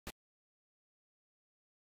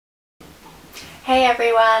Hey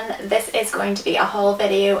everyone, this is going to be a haul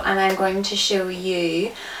video and I'm going to show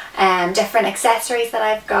you different accessories that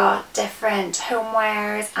I've got, different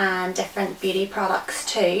homewares and different beauty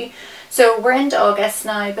products too. So we're into August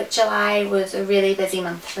now, but July was a really busy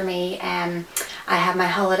month for me. I had my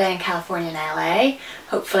holiday in California and LA.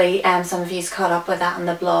 Hopefully some of you's caught up with that on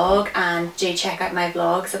the blog, and do check out my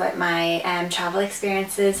vlogs about my travel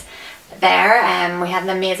experiences there. We had an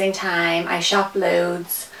amazing time. I shopped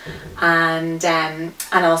loads. And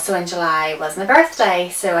also in July was my birthday,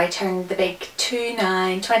 so I turned the big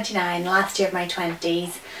 29, last year of my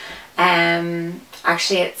 20s.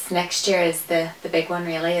 Actually it's next year is the big one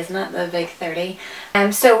really, isn't it? The big 30.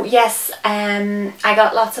 So yes, I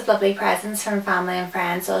got lots of lovely presents from family and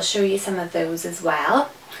friends, so I'll show you some of those as well.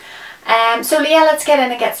 So yeah, let's get in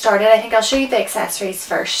and get started. I think I'll show you the accessories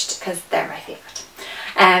first because they're my favourite.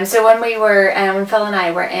 So when we were, when Phil and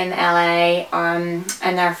I were in LA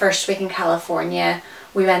in our first week in California,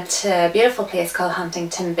 we went to a beautiful place called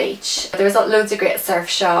Huntington Beach. There was loads of great surf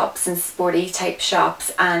shops and sporty type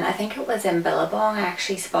shops, and I think it was in Billabong I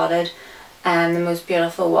actually spotted the most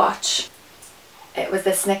beautiful watch. It was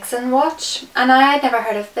this Nixon watch, and I had never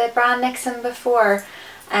heard of the brand Nixon before,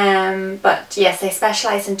 but yes, they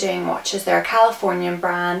specialise in doing watches. They're a Californian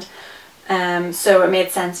brand. So it made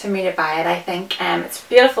sense for me to buy it, I think. It's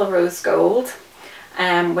beautiful rose gold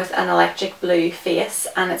with an electric blue face,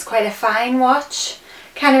 and it's quite a fine watch.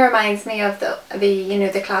 Kind of reminds me of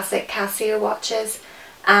the classic Casio watches,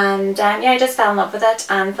 and yeah, I just fell in love with it,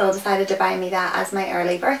 and Phil decided to buy me that as my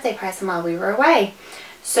early birthday present while we were away.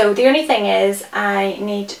 So the only thing is I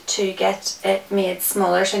need to get it made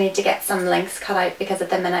smaller, so I need to get some links cut out because at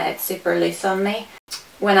the minute it's super loose on me.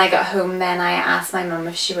 When I got home then I asked my mum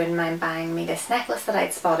if she wouldn't mind buying me this necklace that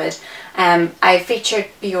I'd spotted. I featured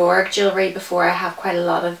Bjorg jewellery before. I have quite a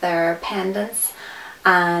lot of their pendants,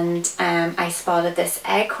 and I spotted this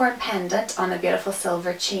acorn pendant on a beautiful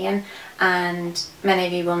silver chain, and many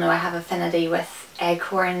of you will know I have affinity with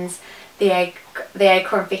acorns. The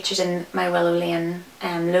acorn features in my Willow Lane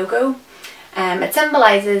logo. It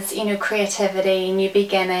symbolises, you know, creativity, new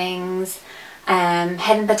beginnings,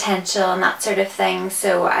 hidden potential and that sort of thing,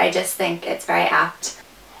 so I just think it's very apt.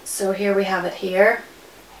 So here we have it here.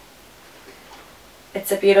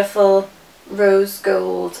 It's a beautiful rose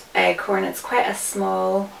gold acorn. It's quite a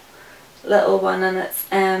small little one, and it's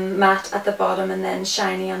matte at the bottom and then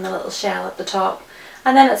shiny on the little shell at the top,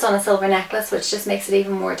 and then it's on a silver necklace, which just makes it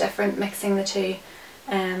even more different, mixing the two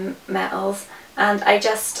metals. And I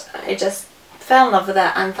just fell in love with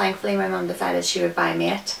it, and thankfully my mum decided she would buy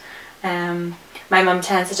me it. My mum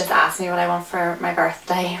tends to just ask me what I want for my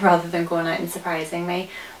birthday rather than going out and surprising me,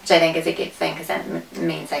 which I think is a good thing because then it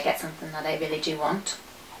means I get something that I really do want.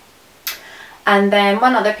 And then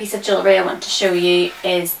one other piece of jewellery I want to show you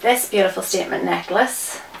is this beautiful statement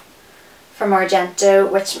necklace from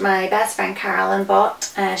Argento, which my best friend Carolyn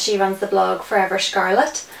bought. She runs the blog Forever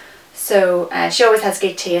Scarlet, so she always has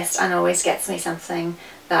good taste and always gets me something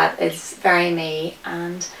that is very me,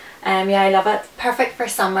 and yeah, I love it. Perfect for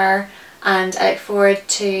summer, and I look forward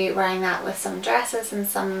to wearing that with some dresses and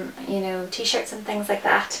some, you know, t-shirts and things like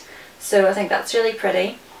that. So I think that's really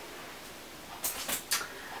pretty.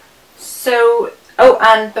 So, oh,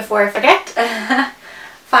 and before I forget,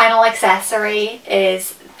 final accessory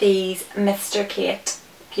is these Mr. Kate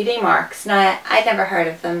beauty marks. Now, I'd never heard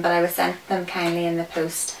of them, but I was sent them kindly in the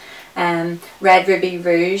post. Red Ruby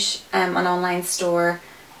Rouge, an online store,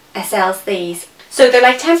 sells these. So they're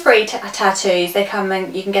like temporary tattoos. They come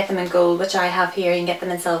in, you can get them in gold, which I have here, you can get them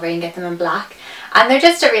in silver, you can get them in black. And they're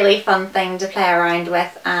just a really fun thing to play around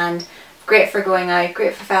with, and great for going out,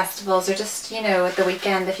 great for festivals, or just, you know, at the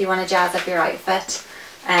weekend if you want to jazz up your outfit.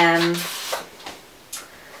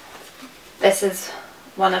 This is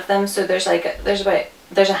one of them. So there's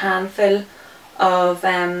a handful of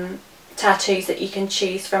tattoos that you can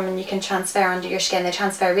choose from, and you can transfer onto your skin. They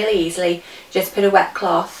transfer really easily. You just put a wet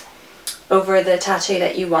cloth over the tattoo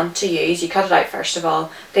that you want to use. You cut it out first of all,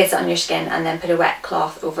 place it on your skin, and then put a wet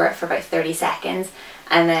cloth over it for about 30 seconds,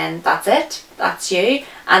 and then that's it. That's you.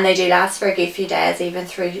 And they do last for a good few days, even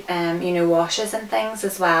through you know, washes and things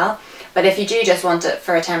as well. But if you do just want it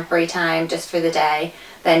for a temporary time, just for the day,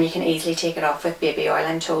 then you can easily take it off with baby oil,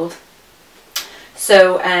 I'm told.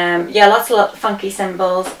 So yeah, lots of funky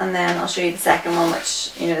symbols. And then I'll show you the second one,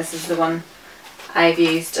 which, you know, this is the one I've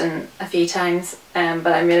used a few times, but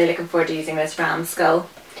I'm really looking forward to using this ram skull.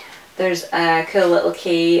 There's a cool little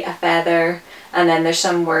key, a feather, and then there's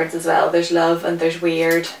some words as well. There's love and there's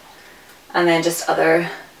weird, and then just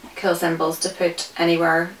other cool symbols to put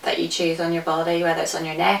anywhere that you choose on your body, whether it's on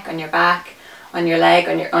your neck, on your back, on your leg,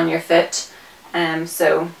 on your foot.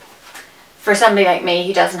 So for somebody like me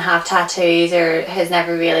who doesn't have tattoos or has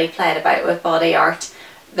never really played about with body art,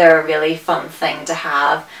 they're a really fun thing to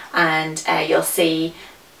have. And you'll see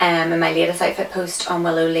in my latest outfit post on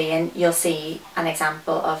Willow Lane, you'll see an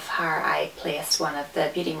example of how I placed one of the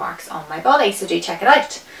beauty marks on my body, so do check it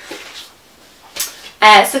out.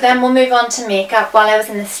 So then we'll move on to makeup. While I was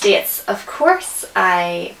in the States, of course,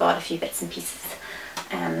 I bought a few bits and pieces.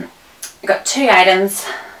 I got two items,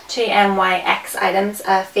 two MYX items,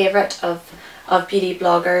 a favourite of beauty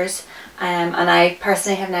bloggers, and I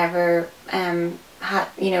personally have never had,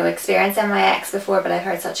 experienced MYX before, but I've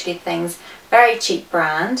heard such good things. Very cheap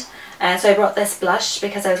brand. So I brought this blush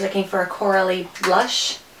because I was looking for a corally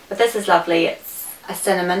blush, but this is lovely. It's a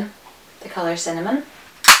cinnamon, the colour cinnamon.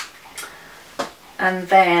 And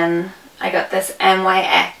then I got this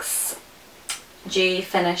MYX Dewy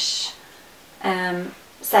Finish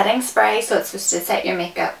setting spray, so it's supposed to set your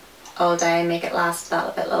makeup all day, make it last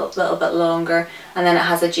that little bit longer, and then it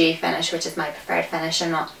has a dewy finish, which is my preferred finish.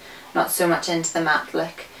 I'm not so much into the matte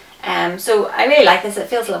look. So I really like this. It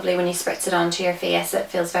feels lovely when you spritz it onto your face.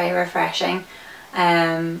 It feels very refreshing.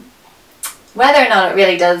 Whether or not it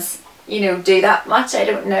really does, do that much, I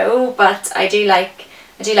don't know, but I do like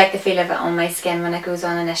the feel of it on my skin when it goes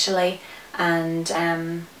on initially, and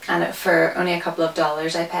for only a couple of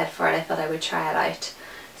dollars I paid for it, I thought I would try it out.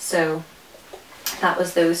 So that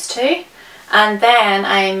was those two. And then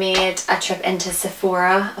I made a trip into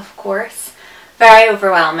Sephora, of course. Very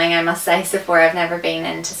overwhelming, I must say. Sephora, I've never been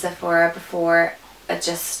into Sephora before, but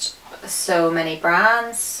just so many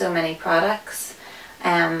brands, so many products.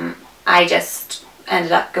 I just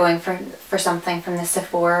ended up going for something from the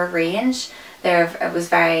Sephora range. It was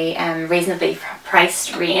very reasonably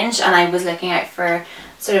priced range, and I was looking out for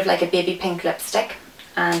sort of like a baby pink lipstick,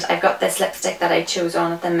 and I've got this lipstick that I chose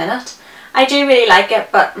on at the minute. I do really like it,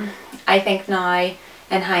 but I think now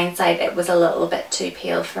in hindsight it was a little bit too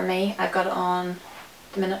pale for me. I've got it on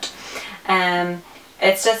at the minute.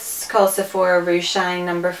 It's just called Sephora Rouge Shine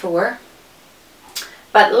number 4,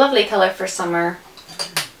 but lovely colour for summer.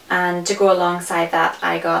 And to go alongside that,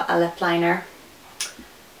 I got a lip liner.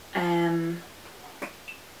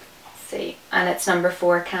 See, and it's number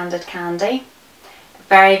 4, Candid Candy.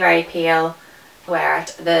 Very, very pale. Wear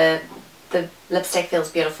it. The lipstick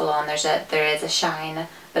feels beautiful on. There is a shine, a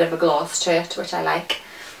bit of a gloss to it, which I like.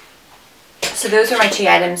 So those were my 2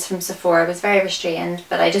 items from Sephora. I was very restrained,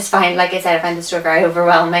 but I just find, like I said, I find the store very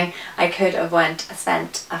overwhelming. I could have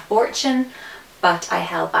spent a fortune, but I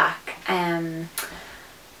held back.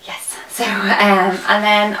 Yes. So and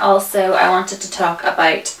then also I wanted to talk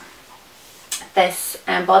about this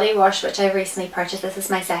body wash which I recently purchased. This is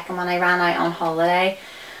my second one. I ran out on holiday.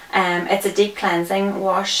 It's a deep cleansing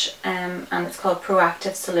wash, and it's called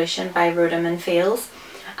Proactive Solution by Rodham & Fields,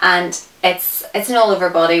 and it's an all over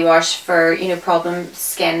body wash for problem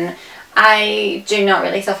skin. I do not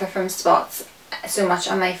really suffer from spots so much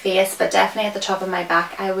on my face, but definitely at the top of my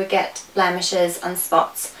back I would get blemishes and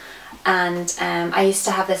spots. And I used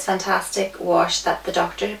to have this fantastic wash that the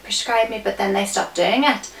doctor prescribed me, but then they stopped doing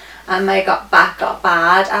it, and my back got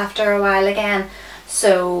bad after a while again.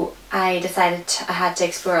 So I decided I had to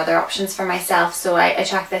explore other options for myself. So I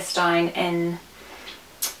tracked this down in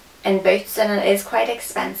Boots, and it is quite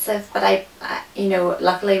expensive. But I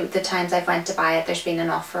luckily the times I've went to buy it, there's been an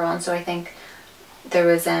offer on. So I think there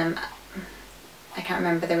was I can't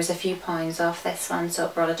remember, there was a few pounds off this one, so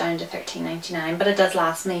it brought it down to £13.99, but it does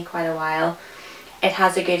last me quite a while. It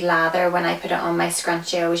has a good lather. When I put it on my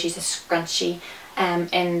scrunchie, I always use a scrunchie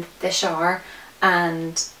in the shower,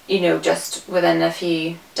 and just within a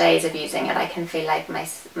few days of using it I can feel like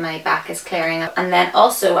my back is clearing up. And then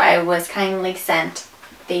also I was kindly sent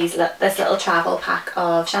this little travel pack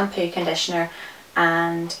of shampoo, conditioner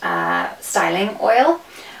and styling oil,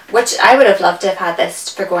 which I would have loved to have had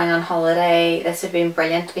this for going on holiday. This would have been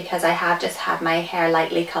brilliant because I have just had my hair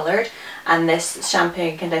lightly coloured, and this shampoo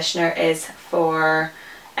and conditioner is for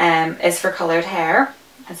coloured hair.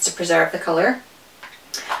 It's to preserve the colour.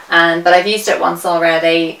 But I've used it once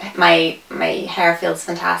already. My hair feels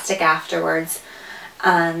fantastic afterwards,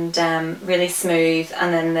 and really smooth,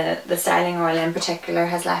 and then the styling oil in particular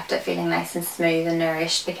has left it feeling nice and smooth and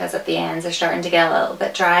nourished, because at the ends are starting to get a little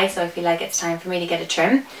bit dry, so I feel like it's time for me to get a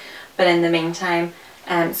trim. But in the meantime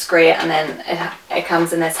it's great. And then it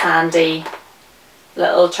comes in this handy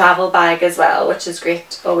little travel bag as well, which is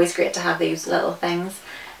great. Always great to have these little things.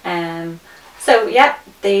 So yeah,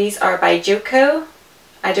 these are by Joko.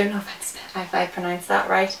 I don't know if I pronounced that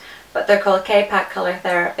right, but they're called K-Pack Colour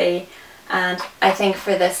Therapy. And I think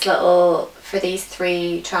for these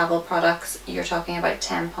 3 travel products, you're talking about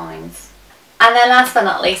 £10. And then last but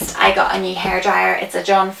not least, I got a new hairdryer. It's a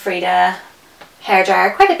John Frieda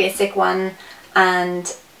hairdryer, quite a basic one,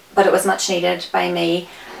 but it was much needed by me.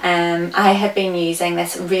 I had been using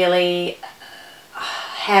this really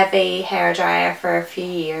heavy hairdryer for a few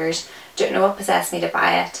years. Don't know what possessed me to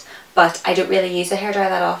buy it, but I don't really use a hairdryer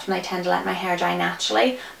that often. I tend to let my hair dry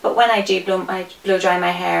naturally, but when I do blow dry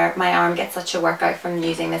my hair, my arm gets such a workout from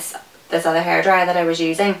using this other hairdryer that I was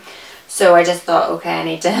using. So I just thought, okay, I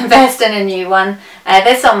need to invest in a new one.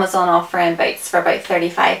 This one was on offer in Boots for about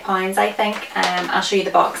 £35, I think. I'll show you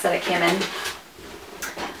the box that it came in.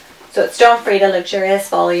 So it's John Frieda Luxurious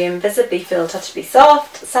Volume, Visibly Full, Touchably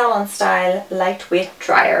Soft, Salon Style, Lightweight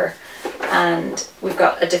Dryer. And we've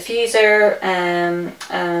got a diffuser,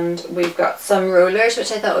 and we've got some rollers,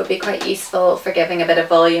 which I thought would be quite useful for giving a bit of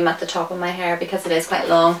volume at the top of my hair, because it is quite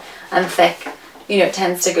long and thick. You know, it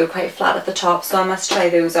tends to go quite flat at the top, so I must try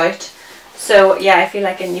those out. So yeah, I feel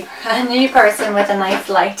like a new person with a nice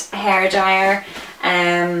light hairdryer,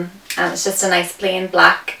 and it's just a nice plain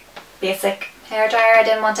black basic hairdryer. I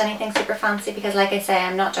didn't want anything super fancy because, like I say,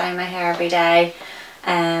 I'm not drying my hair every day,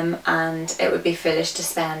 and it would be foolish to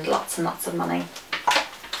spend lots and lots of money.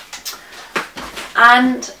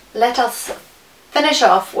 And let us finish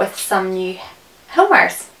off with some new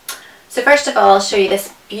homewares. So first of all, I'll show you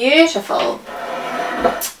this beautiful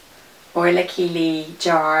Orla Keeley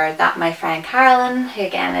jar that my friend Carolyn, who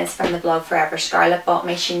again is from the blog Forever Scarlet, bought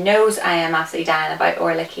me. She knows I am absolutely dying about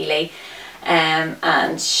Orla Keeley, and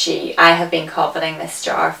I have been coveting this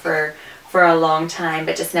jar for a long time,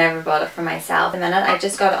 but just never bought it for myself. At the minute, I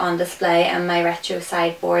just got it on display on my retro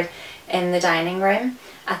sideboard in the dining room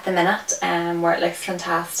at the minute, where it looks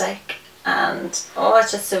fantastic, and oh,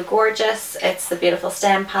 it's just so gorgeous. It's the beautiful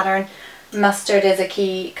stem pattern. Mustard is a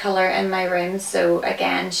key colour in my room, so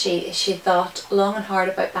again she thought long and hard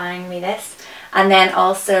about buying me this. And then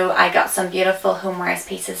also I got some beautiful homewares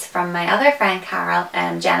pieces from my other friend Carol,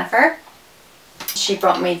 Jennifer. She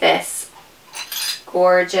brought me this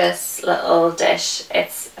gorgeous little dish.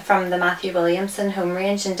 It's from the Matthew Williamson home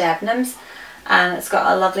range in Debenhams, and it's got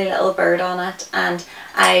a lovely little bird on it, and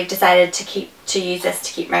I've decided to use this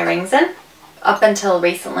to keep my rings in. Up until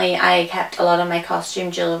recently, I kept a lot of my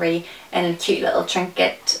costume jewellery in cute little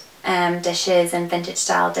trinket dishes and vintage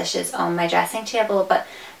style dishes on my dressing table, but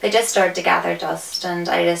they just started to gather dust, and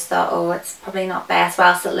I just thought, oh, it's probably not best.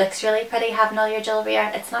 Whilst it looks really pretty having all your jewellery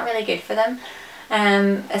out, it's not really good for them,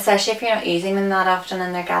 especially if you're not using them that often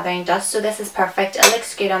and they're gathering dust. So this is perfect. It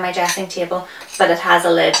looks good on my dressing table, but it has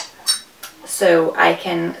a lid, so I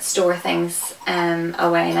can store things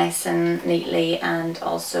away nice and neatly, and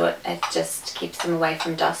also it just keeps them away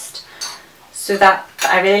from dust. So that,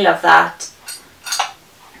 I really love that.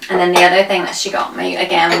 And then the other thing that she got me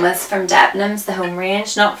again was from Debenhams, the home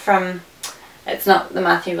range. It's not the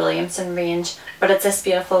Matthew Williamson range, but it's this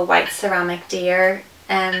beautiful white ceramic deer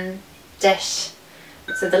dish.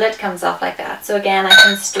 So the lid comes off like that. So again, I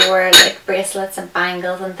can store like bracelets and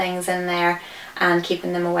bangles and things in there, and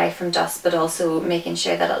keeping them away from dust, but also making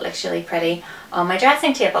sure that it looks really pretty on my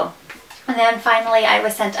dressing table. And then finally, I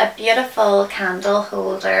was sent a beautiful candle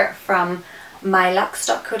holder from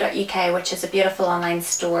mylux.co.uk, which is a beautiful online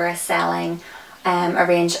store selling a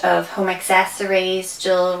range of home accessories,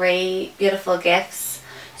 jewellery, beautiful gifts.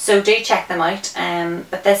 So do check them out.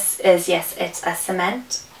 But this is, yes, it's a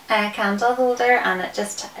cement candle holder, and it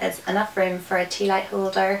just is enough room for a tea light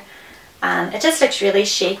holder, and it just looks really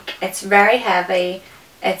chic. It's very heavy,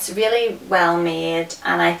 it's really well made,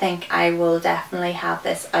 and I think I will definitely have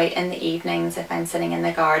this out in the evenings if I'm sitting in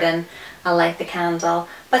the garden. I'll light the candle,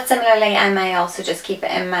 but similarly I may also just keep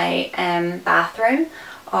it in my bathroom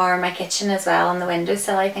or my kitchen as well on the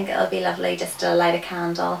windowsill. I think it'll be lovely just to light a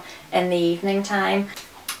candle in the evening time.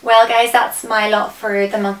 Well guys, that's my lot for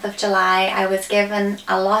the month of July. I was given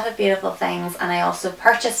a lot of beautiful things, and I also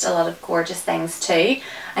purchased a lot of gorgeous things too.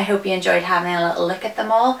 I hope you enjoyed having a little look at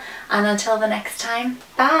them all, and until the next time,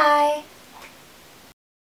 bye!